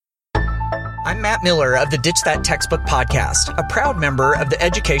I'm Matt Miller of the Ditch That Textbook podcast, a proud member of the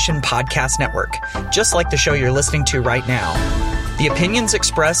Education Podcast Network, just like the show you're listening to right now. The opinions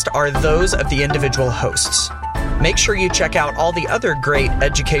expressed are those of the individual hosts. Make sure you check out all the other great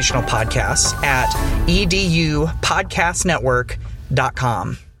educational podcasts at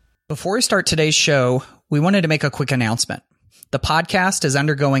edupodcastnetwork.com. Before we start today's show, we wanted to make a quick announcement. The podcast is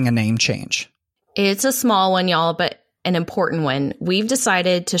undergoing a name change. It's a small one, y'all, but an important one. We've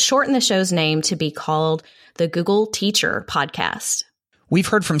decided to shorten the show's name to be called the Google Teacher Podcast. We've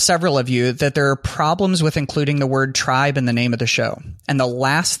heard from several of you that there are problems with including the word tribe in the name of the show. And the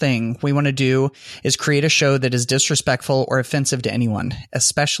last thing we want to do is create a show that is disrespectful or offensive to anyone,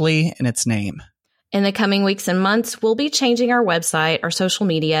 especially in its name. In the coming weeks and months, we'll be changing our website, our social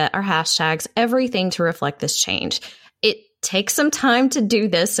media, our hashtags, everything to reflect this change. It takes some time to do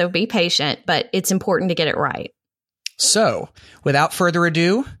this, so be patient, but it's important to get it right. So, without further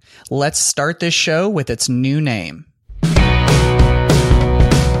ado, let's start this show with its new name.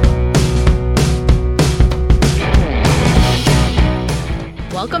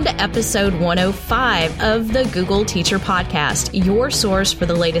 Welcome to episode 105 of the Google Teacher Podcast, your source for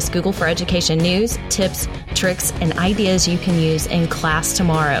the latest Google for Education news, tips, tricks, and ideas you can use in class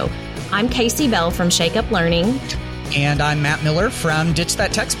tomorrow. I'm Casey Bell from Shake Up Learning. And I'm Matt Miller from Ditch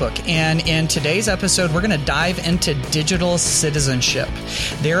That Textbook. And in today's episode, we're going to dive into digital citizenship.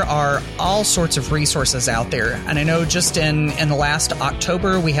 There are all sorts of resources out there. And I know just in the last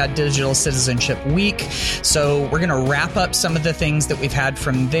October, we had Digital Citizenship Week. So we're going to wrap up some of the things that we've had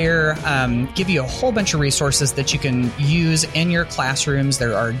from there, give you a whole bunch of resources that you can use in your classrooms.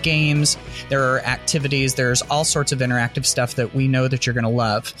 There are games, there are activities, there's all sorts of interactive stuff that we know that you're going to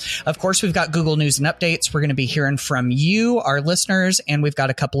love. Of course, we've got Google News and Updates. We're going to be hearing from you, our listeners, and we've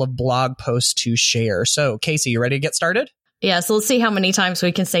got a couple of blog posts to share. So, Casey, you ready to get started? Yeah, so let's see how many times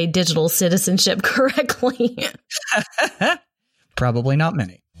we can say digital citizenship correctly. Probably not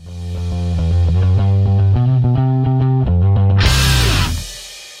many.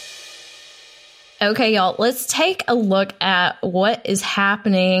 Okay, y'all, let's take a look at what is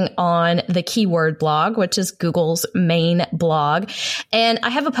happening on the Keyword blog, which is Google's main blog. And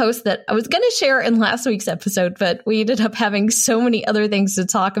I have a post that I was going to share in last week's episode, but we ended up having so many other things to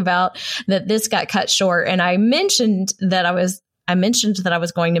talk about that this got cut short. And I mentioned that I was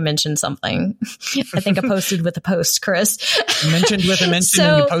going to mention something. I think I posted with a post, Chris. You mentioned with a mention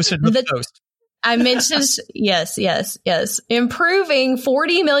and you posted with a post. I mentioned, yes. Improving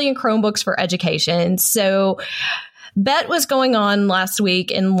 40 million Chromebooks for education. So BET was going on last week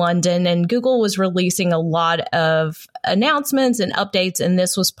in London, and Google was releasing a lot of announcements and updates, and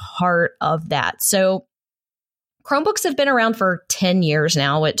this was part of that. So Chromebooks have been around for 10 years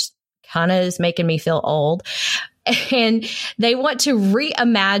now, which kind of is making me feel old. And they want to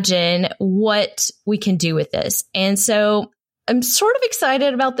reimagine what we can do with this. And so I'm sort of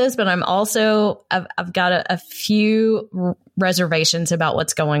excited about this, but I'm also, I've got a few reservations about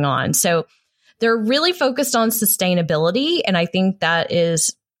what's going on. So they're really focused on sustainability. And I think that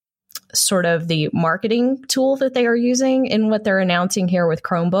is sort of the marketing tool that they are using in what they're announcing here with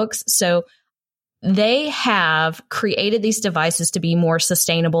Chromebooks. So they have created these devices to be more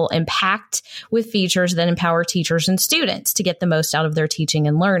sustainable and packed with features that empower teachers and students to get the most out of their teaching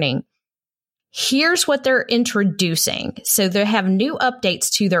and learning. Here's what they're introducing. So they have new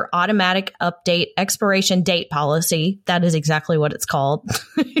updates to their automatic update expiration date policy. That is exactly what it's called.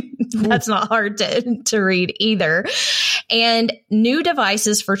 That's not hard to read either. And new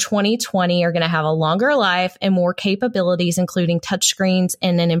devices for 2020 are going to have a longer life and more capabilities, including touchscreens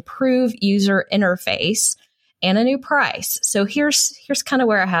and an improved user interface and a new price. So here's kind of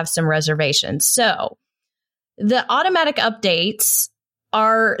where I have some reservations. So the automatic updates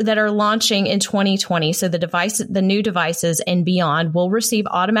that are launching in 2020. So the new devices and beyond will receive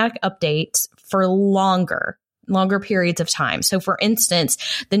automatic updates for longer periods of time. So for instance,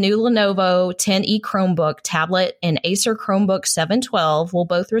 the new Lenovo 10E Chromebook tablet and Acer Chromebook 712 will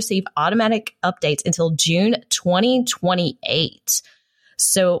both receive automatic updates until June 2028.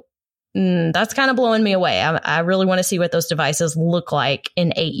 So that's kind of blowing me away. I really want to see what those devices look like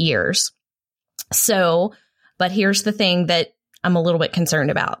in 8 years. So, but here's the thing that I'm a little bit concerned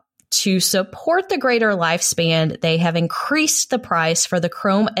about. To support the greater lifespan, they have increased the price for the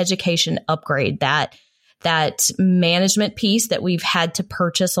Chrome Education Upgrade, that management piece that we've had to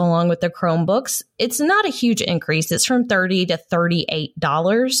purchase along with the Chromebooks. It's not a huge increase. It's from $30 to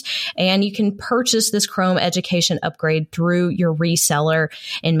 $38. And you can purchase this Chrome Education Upgrade through your reseller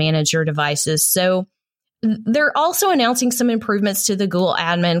and manage your devices. So they're also announcing some improvements to the Google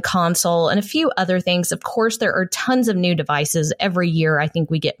Admin Console and a few other things. Of course, there are tons of new devices. Every year, I think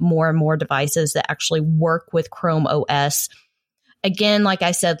we get more and more devices that actually work with Chrome OS. Again, like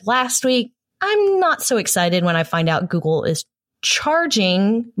I said last week, I'm not so excited when I find out Google is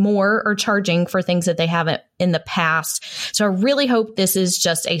charging more or charging for things that they haven't in the past. So I really hope this is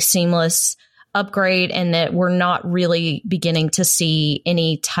just a seamless upgrade and that we're not really beginning to see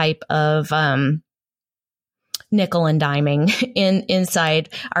any type of nickel and diming inside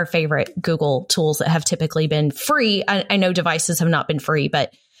our favorite Google tools that have typically been free. I know devices have not been free,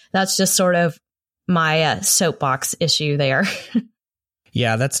 but that's just sort of my soapbox issue there.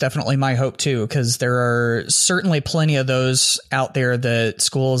 Yeah, that's definitely my hope too, because there are certainly plenty of those out there that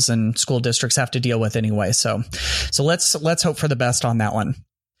schools and school districts have to deal with anyway. So let's hope for the best on that one.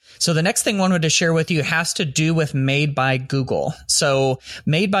 So the next thing I wanted to share with you has to do with Made by Google. So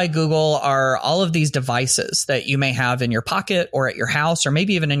Made by Google are all of these devices that you may have in your pocket or at your house or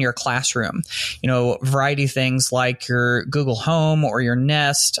maybe even in your classroom. You know, variety of things like your Google Home or your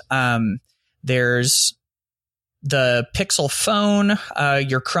Nest. There's the Pixel phone,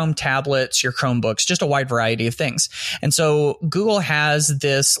 your Chrome tablets, your Chromebooks, just a wide variety of things. And so Google has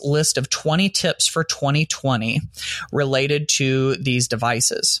this list of 20 tips for 2020 related to these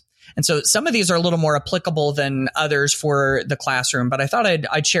devices. And so some of these are a little more applicable than others for the classroom, but I thought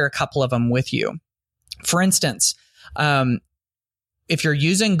I'd share a couple of them with you. For instance, if you're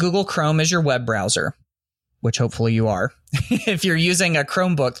using Google Chrome as your web browser, which hopefully you are. If you're using a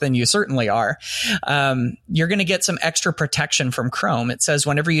Chromebook, then you certainly are. You're going to get some extra protection from Chrome. It says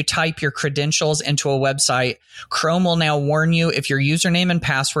whenever you type your credentials into a website, Chrome will now warn you if your username and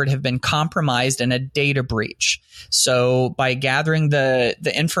password have been compromised in a data breach. So by gathering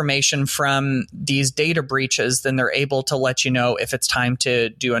the information from these data breaches, then they're able to let you know if it's time to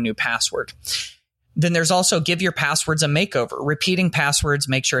do a new password. Then there's also give your passwords a makeover. Repeating passwords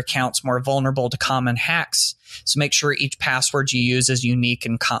makes your accounts more vulnerable to common hacks. So make sure each password you use is unique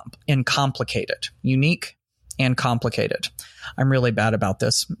and complicated. Unique and complicated. I'm really bad about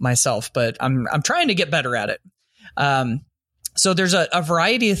this myself, but I'm trying to get better at it. So there's a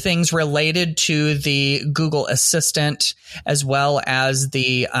variety of things related to the Google Assistant as well as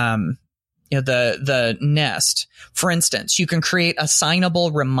the Nest. For instance, you can create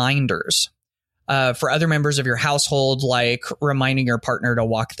assignable reminders for other members of your household, like reminding your partner to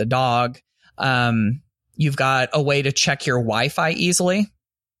walk the dog. You've got a way to check your Wi-Fi easily.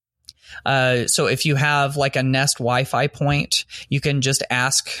 So if you have like a Nest Wi-Fi point, you can just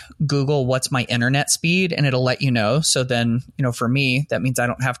ask Google, what's my internet speed? And it'll let you know. So then, for me, that means I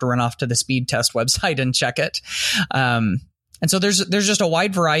don't have to run off to the speed test website and check it. And so there's just a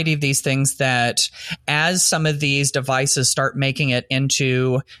wide variety of these things that as some of these devices start making it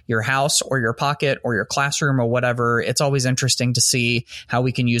into your house or your pocket or your classroom or whatever, it's always interesting to see how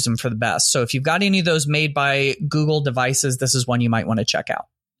we can use them for the best. So if you've got any of those Made by Google devices, this is one you might want to check out.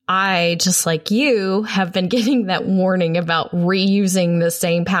 I, just like you, have been getting that warning about reusing the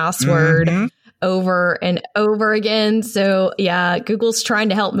same password over and over again. So yeah, Google's trying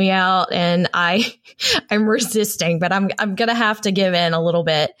to help me out and I'm resisting, but I'm going to have to give in a little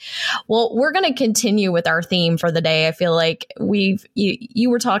bit. Well, we're going to continue with our theme for the day. I feel like you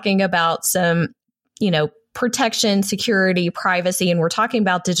were talking about some, protection, security, privacy, and we're talking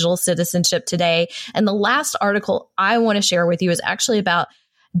about digital citizenship today. And the last article I want to share with you is actually about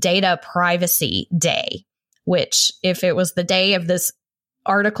Data Privacy Day, which if it was the day of this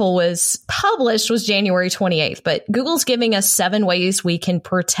article was published was January 28th, but Google's giving us 7 ways we can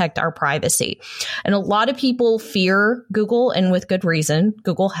protect our privacy. And a lot of people fear Google, and with good reason.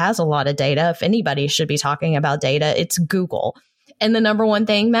 Google has a lot of data. If anybody should be talking about data, it's Google. And the number one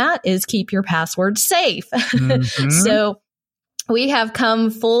thing, Matt, is keep your passwords safe. So we have come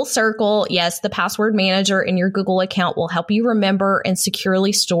full circle. Yes, the password manager in your Google account will help you remember and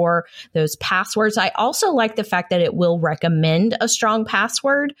securely store those passwords. I also like the fact that it will recommend a strong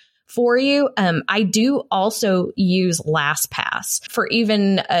password for you. I do also use LastPass for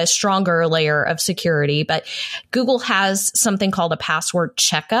even a stronger layer of security, but Google has something called a password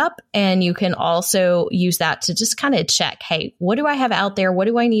checkup, and you can also use that to just kind of check, hey, what do I have out there? What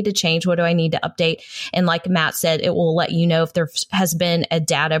do I need to change? What do I need to update? And like Matt said, it will let you know if there has been a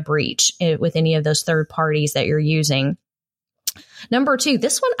data breach with any of those third parties that you're using. Number 2,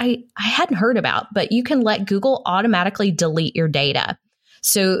 this one I hadn't heard about, but you can let Google automatically delete your data.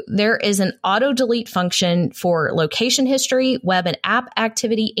 So there is an auto delete function for location history, web and app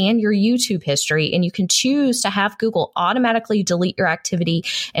activity, and your YouTube history. And you can choose to have Google automatically delete your activity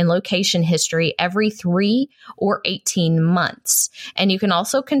and location history every 3 or 18 months. And you can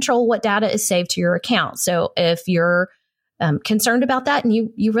also control what data is saved to your account. So if you're concerned about that, and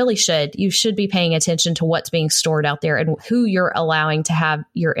you really should. You should be paying attention to what's being stored out there and who you're allowing to have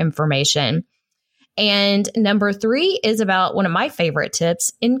your information. And number 3 is about one of my favorite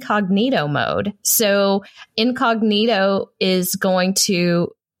tips, incognito mode. So incognito is going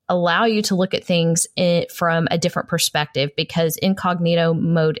to allow you to look at things from a different perspective, because incognito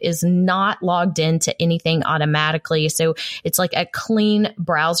mode is not logged into anything automatically. So it's like a clean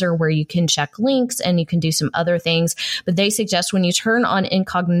browser where you can check links and you can do some other things. But they suggest when you turn on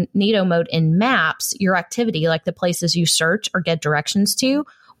incognito mode in Maps, your activity, like the places you search or get directions to,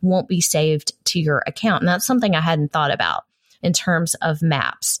 won't be saved to your account. And that's something I hadn't thought about in terms of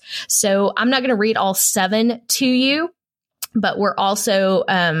Maps. So I'm not going to read all 7 to you, but we're also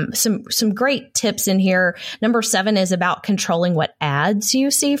some great tips in here. Number 7 is about controlling what ads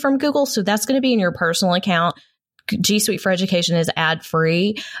you see from Google. So that's going to be in your personal account. G Suite for Education is ad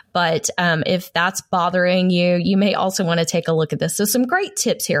free, but if that's bothering you, you may also want to take a look at this. So some great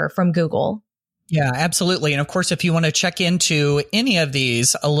tips here from Google. Yeah, absolutely. And of course, if you want to check into any of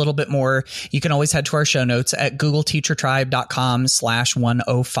these a little bit more, you can always head to our show notes at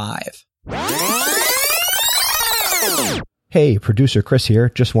googleteachertribe.com/105. Hey, producer Chris here.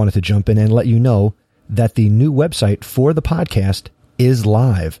 Just wanted to jump in and let you know that the new website for the podcast is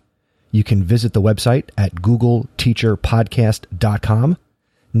live. You can visit the website at googleteacherpodcast.com.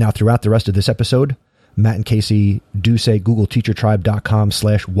 Now, throughout the rest of this episode, Matt and Casey do say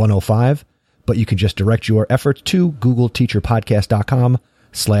googleteachertribe.com/105, but you can just direct your efforts to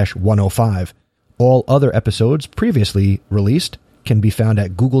googleteacherpodcast.com/105. All other episodes previously released can be found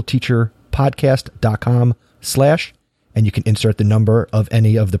at googleteacherpodcast.com/ and you can insert the number of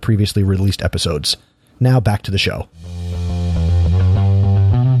any of the previously released episodes. Now back to the show.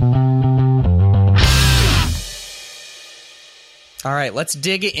 All right, let's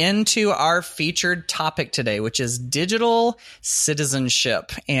dig into our featured topic today, which is digital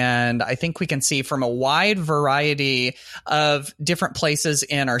citizenship. And I think we can see from a wide variety of different places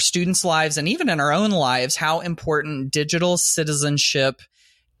in our students' lives and even in our own lives how important digital citizenship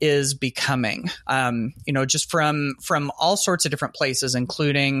is becoming, just from all sorts of different places,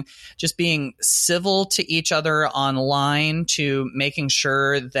 including just being civil to each other online, to making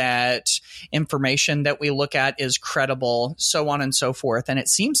sure that information that we look at is credible, so on and so forth. And it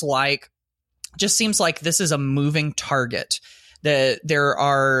seems like this is a moving target, that there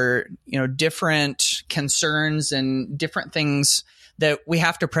are, different concerns and different things that we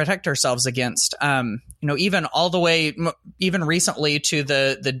have to protect ourselves against, even all the way, even recently, to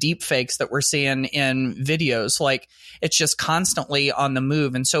the deep fakes that we're seeing in videos. Like, it's just constantly on the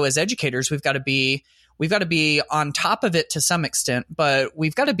move. And so as educators, we've got to be on top of it to some extent, but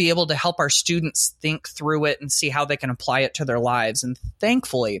we've got to be able to help our students think through it and see how they can apply it to their lives. And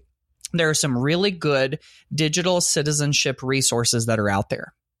thankfully, there are some really good digital citizenship resources that are out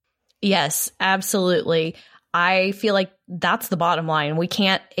there. Yes, absolutely. I feel like that's the bottom line. We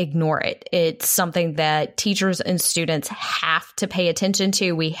can't ignore it. It's something that teachers and students have to pay attention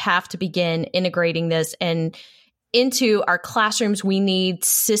to. We have to begin integrating this and into our classrooms. We need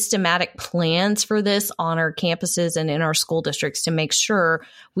systematic plans for this on our campuses and in our school districts to make sure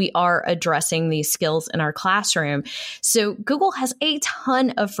we are addressing these skills in our classroom. So Google has a ton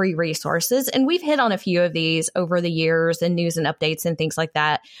of free resources, and we've hit on a few of these over the years and news and updates and things like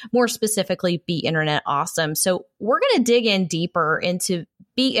that, more specifically Be Internet Awesome. So we're going to dig in deeper into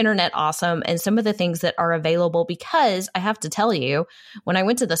Be Internet Awesome and some of the things that are available, because I have to tell you, when I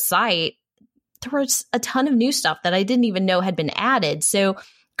went to the site, there was a ton of new stuff that I didn't even know had been added. So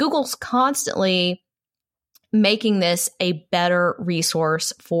Google's constantly making this a better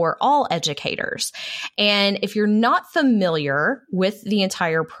resource for all educators. And if you're not familiar with the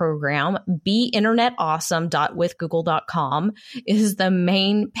entire program, beinternetawesome.withgoogle.com is the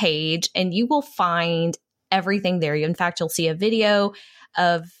main page, and you will find everything there. In fact, you'll see a video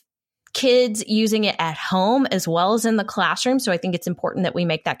of kids using it at home as well as in the classroom. So I think it's important that we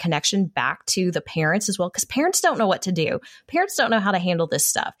make that connection back to the parents as well, because parents don't know what to do. Parents don't know how to handle this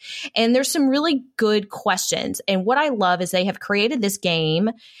stuff. And there's some really good questions. And what I love is they have created this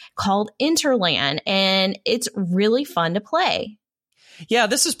game called Interland, and it's really fun to play. Yeah,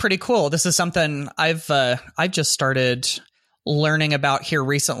 this is pretty cool. This is something I've just started learning about here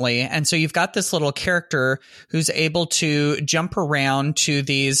recently. And so you've got this little character who's able to jump around to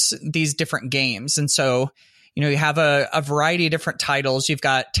these different games. And so, You have a variety of different titles. You've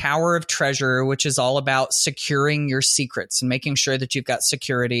got Tower of Treasure, which is all about securing your secrets and making sure that you've got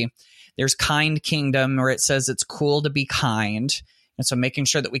security. There's Kind Kingdom, where it says it's cool to be kind. And so making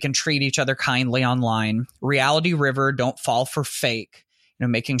sure that we can treat each other kindly online. Reality River, don't fall for fake.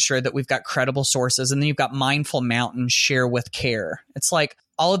 Making sure that we've got credible sources. And then you've got Mindful Mountain, share with care. It's like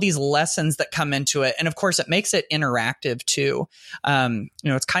all of these lessons that come into it. And of course, it makes it interactive too.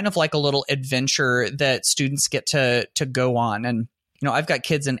 It's kind of like a little adventure that students get to go on. And, I've got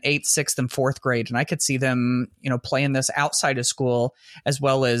kids in 8th, 6th, and 4th grade, and I could see them, playing this outside of school as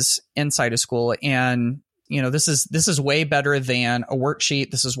well as inside of school. And, this is way better than a worksheet.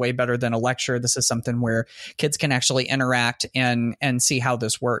 This is way better than a lecture. This is something where kids can actually interact and see how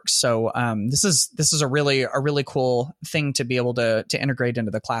this works. So this is a really cool thing to be able to integrate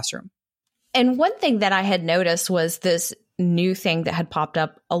into the classroom. And one thing that I had noticed was this new thing that had popped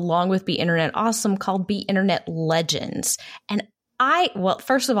up along with Be Internet Awesome called Be Internet Legends. And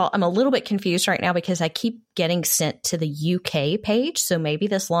first of all, I'm a little bit confused right now because I keep getting sent to the UK page. So maybe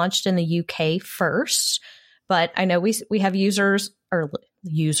this launched in the UK first. But I know we have listeners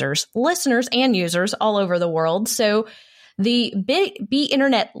and users all over the world. So the Be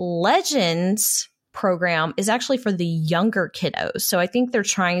Internet Legends program is actually for the younger kiddos. So I think they're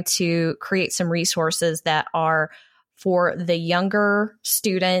trying to create some resources that are for the younger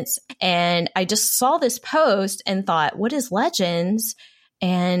students. And I just saw this post and thought, what is Legends?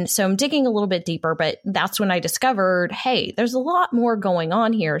 And so I'm digging a little bit deeper, but that's when I discovered, hey, there's a lot more going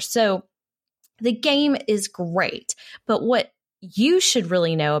on here. So the game is great, but what you should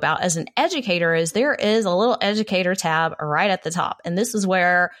really know about as an educator is there is a little educator tab right at the top. And this is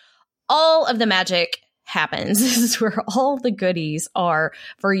where all of the magic happens. This is where all the goodies are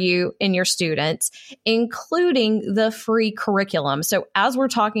for you and your students, including the free curriculum. So as we're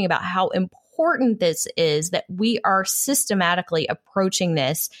talking about how important this is, that we are systematically approaching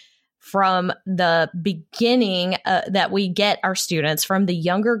this from the beginning, that we get our students from the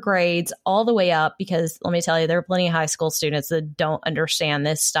younger grades all the way up, because let me tell you, there are plenty of high school students that don't understand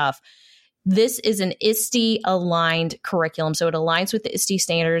this stuff. This is an ISTE aligned curriculum. So it aligns with the ISTE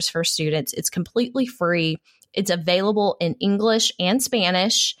standards for students. It's completely free. It's available in English and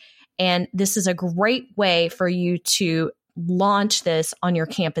Spanish. And this is a great way for you to launch this on your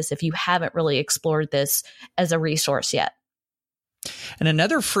campus if you haven't really explored this as a resource yet. And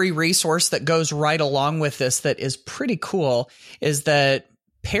another free resource that goes right along with this that is pretty cool is that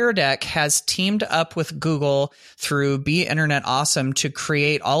Pear Deck has teamed up with Google through Be Internet Awesome to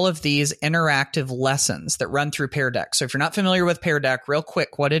create all of these interactive lessons that run through Pear Deck. So if you're not familiar with Pear Deck, real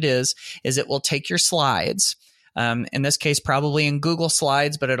quick, what it is it will take your slides, in this case, probably in Google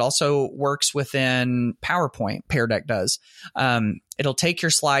Slides, but it also works within PowerPoint, Pear Deck does. It'll take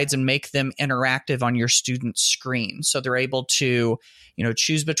your slides and make them interactive on your student's screen. So they're able to,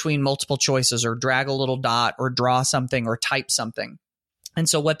 choose between multiple choices or drag a little dot or draw something or type something. And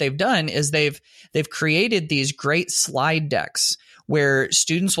so what they've done is they've created these great slide decks where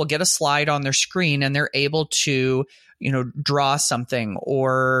students will get a slide on their screen and they're able to, draw something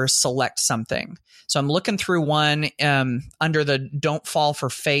or select something. So I'm looking through one under the Don't Fall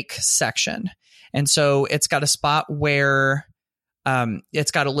for Fake section. And so it's got a spot where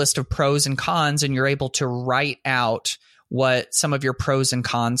it's got a list of pros and cons, and you're able to write out what some of your pros and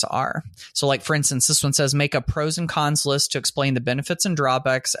cons are. So like, for instance, this one says, make a pros and cons list to explain the benefits and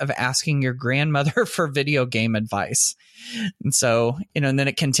drawbacks of asking your grandmother for video game advice. And so, and then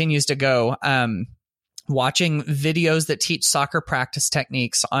it continues to go, watching videos that teach soccer practice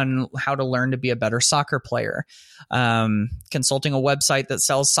techniques on how to learn to be a better soccer player, consulting a website that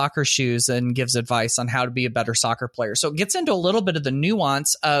sells soccer shoes and gives advice on how to be a better soccer player. So it gets into a little bit of the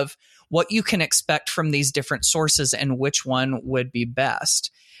nuance of what you can expect from these different sources and which one would be best.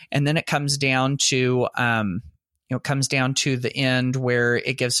 And then it comes down to, the end where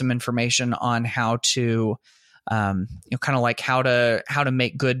it gives some information on how to, kind of like how to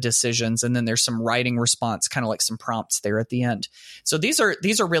make good decisions. And then there's some writing response, kind of like some prompts there at the end. So these are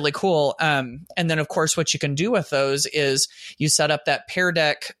really cool. And then of course, what you can do with those is you set up that Pear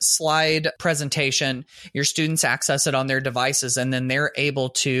Deck slide presentation, your students access it on their devices, and then they're able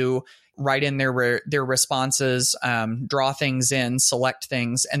to write in their responses, draw things in, select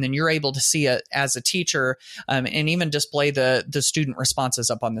things, and then you're able to see it as a teacher, and even display the student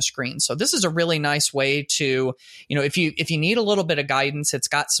responses up on the screen. So this is a really nice way to, if you need a little bit of guidance, it's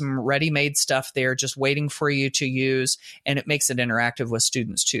got some ready-made stuff there just waiting for you to use, and it makes it interactive with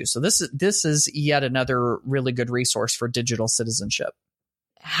students too. So this is yet another really good resource for digital citizenship.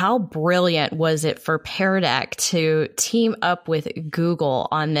 how brilliant was it for Pear Deck to team up with Google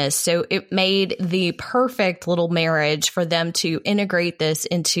on this? So it made the perfect little marriage for them to integrate this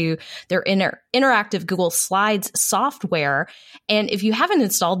into their interactive Google Slides software. And if you haven't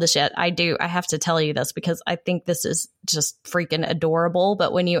installed this yet, I have to tell you this because I think this is just freaking adorable.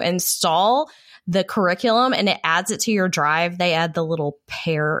 But when you install the curriculum and it adds it to your drive, they add the little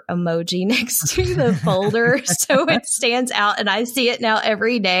pear emoji next to the folder. So it stands out, and I see it now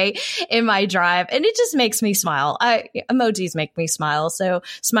every day in my drive, and it just makes me smile. Emojis make me smile. So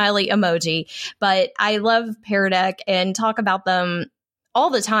smiley emoji, but I love Pear Deck and talk about them all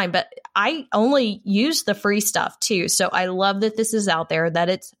the time, but I only use the free stuff too. So I love that this is out there, that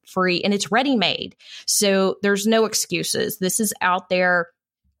it's free and it's ready made. So there's no excuses. This is out there.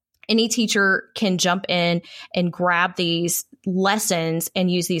 Any teacher can jump in and grab these lessons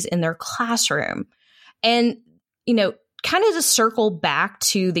and use these in their classroom. And, kind of to circle back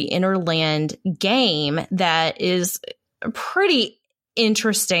to the Interland game that is pretty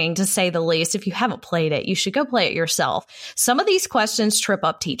interesting, to say the least. If you haven't played it, you should go play it yourself. Some of these questions trip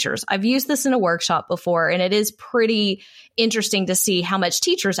up teachers. I've used this in a workshop before, and it is pretty interesting to see how much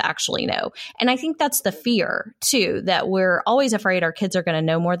teachers actually know. And I think that's the fear too, that we're always afraid our kids are going to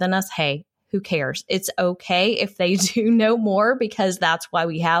know more than us. Hey, who cares? It's okay if they do know more, because that's why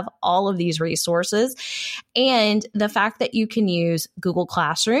we have all of these resources. And the fact that you can use Google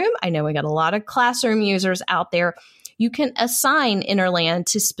Classroom, I know we got a lot of classroom users out there. You can assign Interland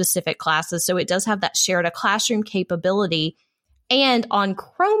to specific classes. So it does have that shared a classroom capability. And on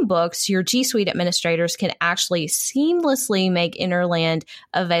Chromebooks, your G Suite administrators can actually seamlessly make Interland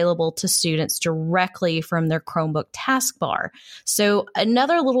available to students directly from their Chromebook taskbar. So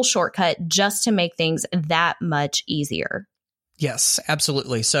another little shortcut just to make things that much easier. Yes,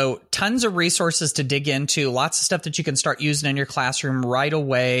 absolutely. So tons of resources to dig into, lots of stuff that you can start using in your classroom right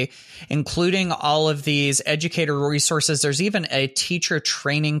away, including all of these educator resources. There's even a teacher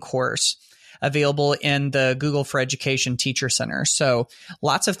training course available in the Google for Education Teacher Center. So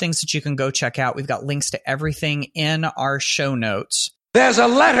lots of things that you can go check out. We've got links to everything in our show notes. There's a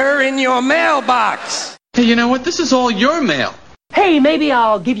letter in your mailbox. Hey, you know what? This is all your mail. Hey, maybe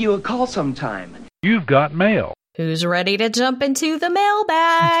I'll give you a call sometime. You've got mail. Who's ready to jump into the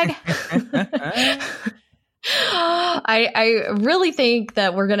mailbag? I really think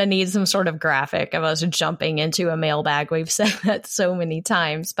that we're going to need some sort of graphic of us jumping into a mailbag. We've said that so many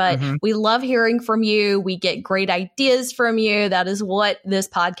times, but we love hearing from you. We get great ideas from you. That is what this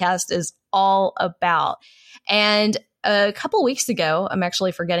podcast is all about. And a couple weeks ago, I'm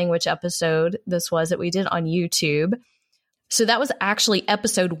actually forgetting which episode this was that we did on YouTube. So that was actually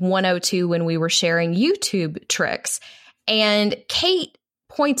episode 102 when we were sharing YouTube tricks. And Kate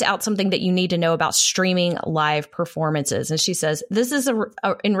points out something that you need to know about streaming live performances. And she says, this is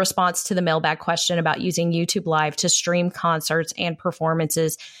in response to the mailbag question about using YouTube Live to stream concerts and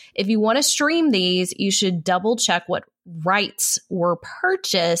performances. If you want to stream these, you should double check what rights were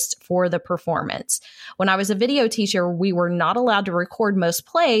purchased for the performance. When I was a video teacher, we were not allowed to record most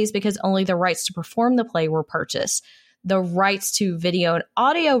plays because only the rights to perform the play were purchased. The rights to video and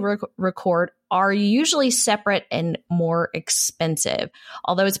audio record are usually separate and more expensive.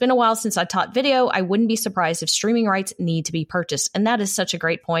 Although it's been a while since I taught video, I wouldn't be surprised if streaming rights need to be purchased. And that is such a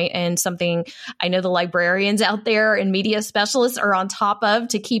great point, and something I know the librarians out there and media specialists are on top of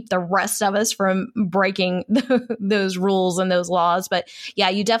to keep the rest of us from breaking those rules and those laws. But yeah,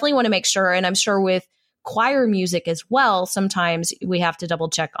 you definitely want to make sure, and I'm sure with choir music as well, sometimes we have to double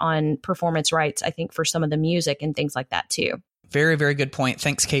check on performance rights, I think, for some of the music and things like that too. Very, very good point.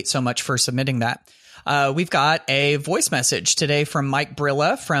 Thanks, Kate, so much for submitting that. We've got a voice message today from Mike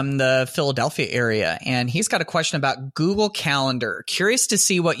Brilla from the Philadelphia area, and he's got a question about Google Calendar. Curious to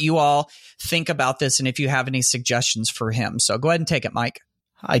see what you all think about this and if you have any suggestions for him. So go ahead and take it, Mike.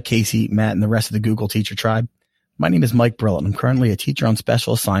 Hi, Casey, Matt, and the rest of the Google Teacher Tribe. My name is Mike Brill, and I'm currently a teacher on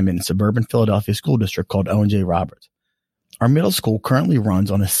special assignment in suburban Philadelphia school district called Owen J. Roberts. Our middle school currently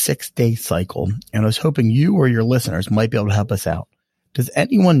runs on a 6-day cycle, and I was hoping you or your listeners might be able to help us out. Does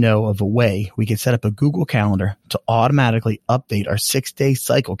anyone know of a way we could set up a Google Calendar to automatically update our 6-day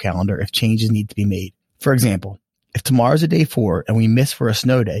cycle calendar if changes need to be made? For example, if tomorrow's a day 4 and we miss for a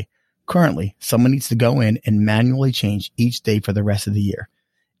snow day, currently someone needs to go in and manually change each day for the rest of the year.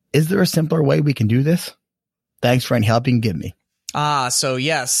 Is there a simpler way we can do this? Thanks for any help you can give me. So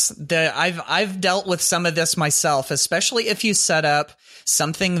yes, I've dealt with some of this myself, especially if you set up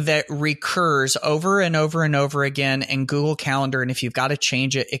something that recurs over and over and over again in Google Calendar. And if you've got to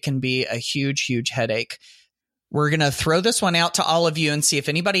change it, it can be a huge, huge headache. We're going to throw this one out to all of you and see if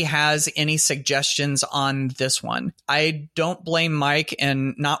anybody has any suggestions on this one. I don't blame Mike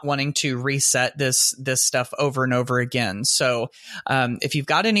in not wanting to reset this stuff over and over again. So if you've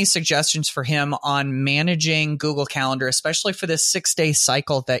got any suggestions for him on managing Google Calendar, especially for this 6-day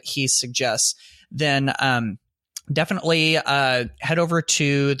cycle that he suggests, then definitely head over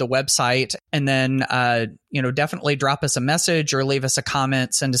to the website and then definitely drop us a message or leave us a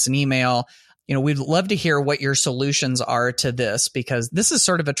comment, send us an email. We'd love to hear what your solutions are to this, because this is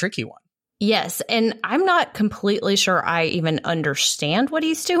sort of a tricky one. Yes. And I'm not completely sure I even understand what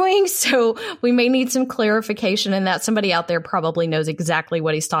he's doing. So we may need some clarification, and that somebody out there probably knows exactly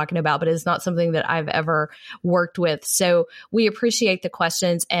what he's talking about, but it's not something that I've ever worked with. So we appreciate the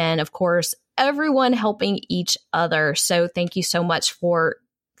questions and, of course, everyone helping each other. So thank you so much for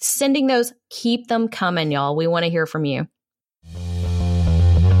sending those. Keep them coming, y'all. We want to hear from you.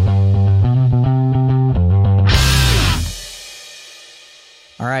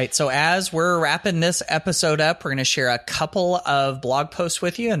 All right. So as we're wrapping this episode up, we're going to share a couple of blog posts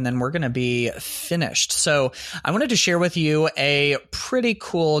with you, and then we're going to be finished. So I wanted to share with you a pretty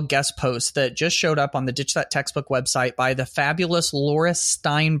cool guest post that just showed up on the Ditch That Textbook website by the fabulous Laura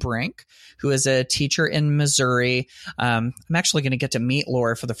Steinbrink, who is a teacher in Missouri. I'm actually going to get to meet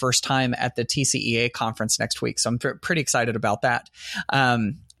Laura for the first time at the TCEA conference next week. So I'm pretty excited about that.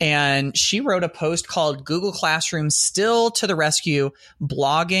 And she wrote a post called Google Classroom Still to the Rescue,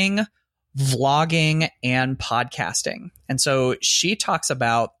 Blogging, Vlogging, and Podcasting. And so she talks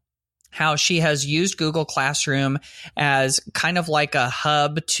about how she has used Google Classroom as kind of like a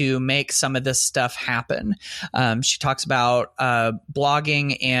hub to make some of this stuff happen. She talks about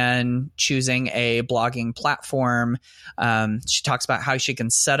blogging and choosing a blogging platform. She talks about how you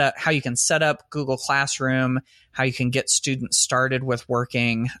can set up Google Classroom, how you can get students started with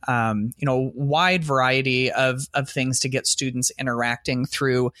working, wide variety of things to get students interacting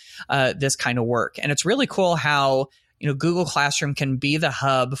through this kind of work. And it's really cool how Google Classroom can be the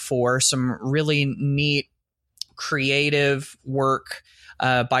hub for some really neat, creative work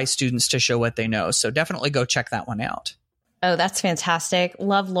by students to show what they know. So definitely go check that one out. Oh, that's fantastic.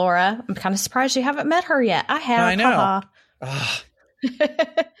 Love Laura. I'm kind of surprised you haven't met her yet. I have. I know.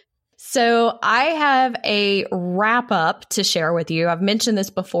 So I have a wrap up to share with you. I've mentioned this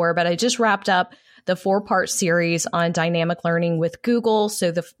before, but I just wrapped up the 4-part series on dynamic learning with Google.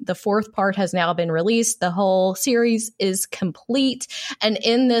 So the 4th part has now been released. The whole series is complete. And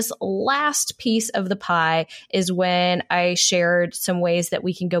in this last piece of the pie is when I shared some ways that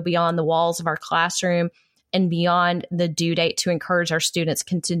we can go beyond the walls of our classroom and beyond the due date to encourage our students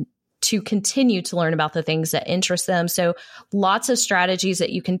to continue to learn about the things that interest them. So lots of strategies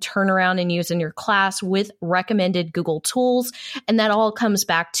that you can turn around and use in your class with recommended Google tools. And that all comes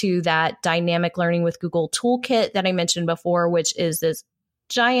back to that dynamic learning with Google toolkit that I mentioned before, which is this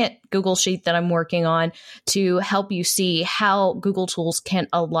giant Google sheet that I'm working on to help you see how Google tools can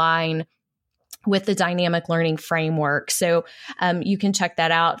align with the dynamic learning framework. So you can check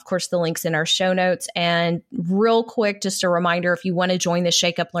that out. Of course, the link's in our show notes. And real quick, just a reminder, if you want to join the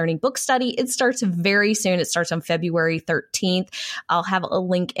Shake Up Learning book study, it starts very soon. It starts on February 13th. I'll have a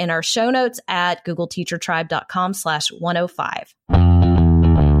link in our show notes at googleteachertribe.com/105.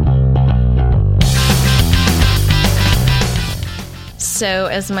 So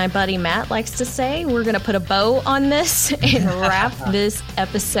as my buddy Matt likes to say, we're going to put a bow on this and wrap this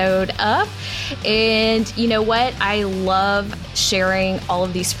episode up. And you know what? I love sharing all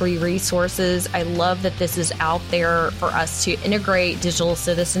of these free resources. I love that this is out there for us to integrate digital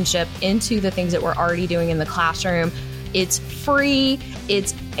citizenship into the things that we're already doing in the classroom. It's free.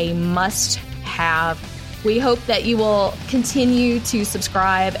 It's a must-have. We hope that you will continue to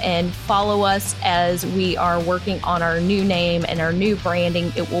subscribe and follow us as we are working on our new name and our new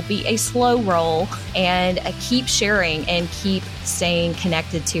branding. It will be a slow roll, and keep sharing and keep staying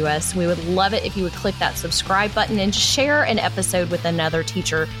connected to us. We would love it if you would click that subscribe button and share an episode with another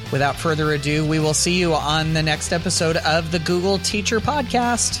teacher. Without further ado, we will see you on the next episode of the Google Teacher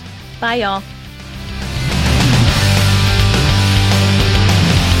Podcast. Bye, y'all.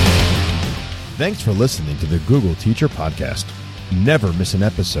 Thanks for listening to the Google Teacher Podcast. Never miss an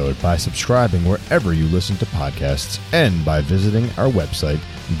episode by subscribing wherever you listen to podcasts and by visiting our website,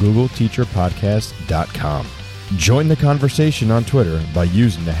 googleteacherpodcast.com. Join the conversation on Twitter by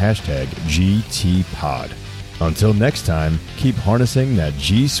using the hashtag GTPod. Until next time, keep harnessing that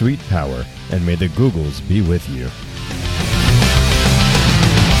G Suite power, and may the Googles be with you.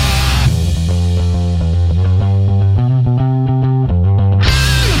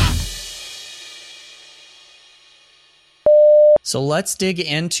 So let's dig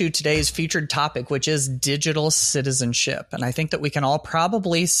into today's featured topic, which is digital citizenship. And I think that we can all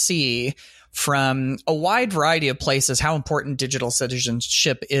probably see from a wide variety of places how important digital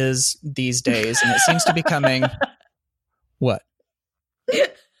citizenship is these days. And it seems to be becoming what?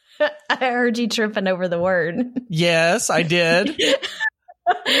 I heard you tripping over the word. Yes, I did.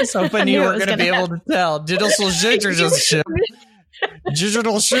 I was hoping you were going to be able to tell. Digital citizenship.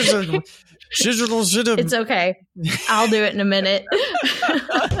 Digital citizenship. It's okay. I'll do it in a minute.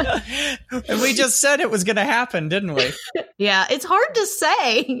 And we just said it was going to happen, didn't we? Yeah, it's hard to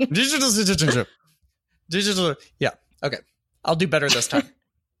say. Digital citizenship. Yeah. Okay. I'll do better this time.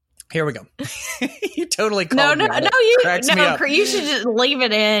 Here we go. You totally called me. You should just leave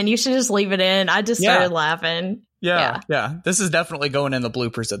it in. You should just leave it in. I just started laughing. Yeah. This is definitely going in the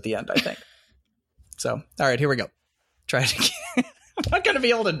bloopers at the end, I think. So, all right, here we go. Try it again. I'm not going to be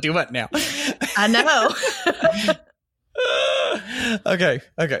able to do it now. I know. Okay,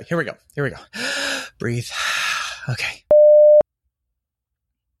 here we go. Breathe. Okay.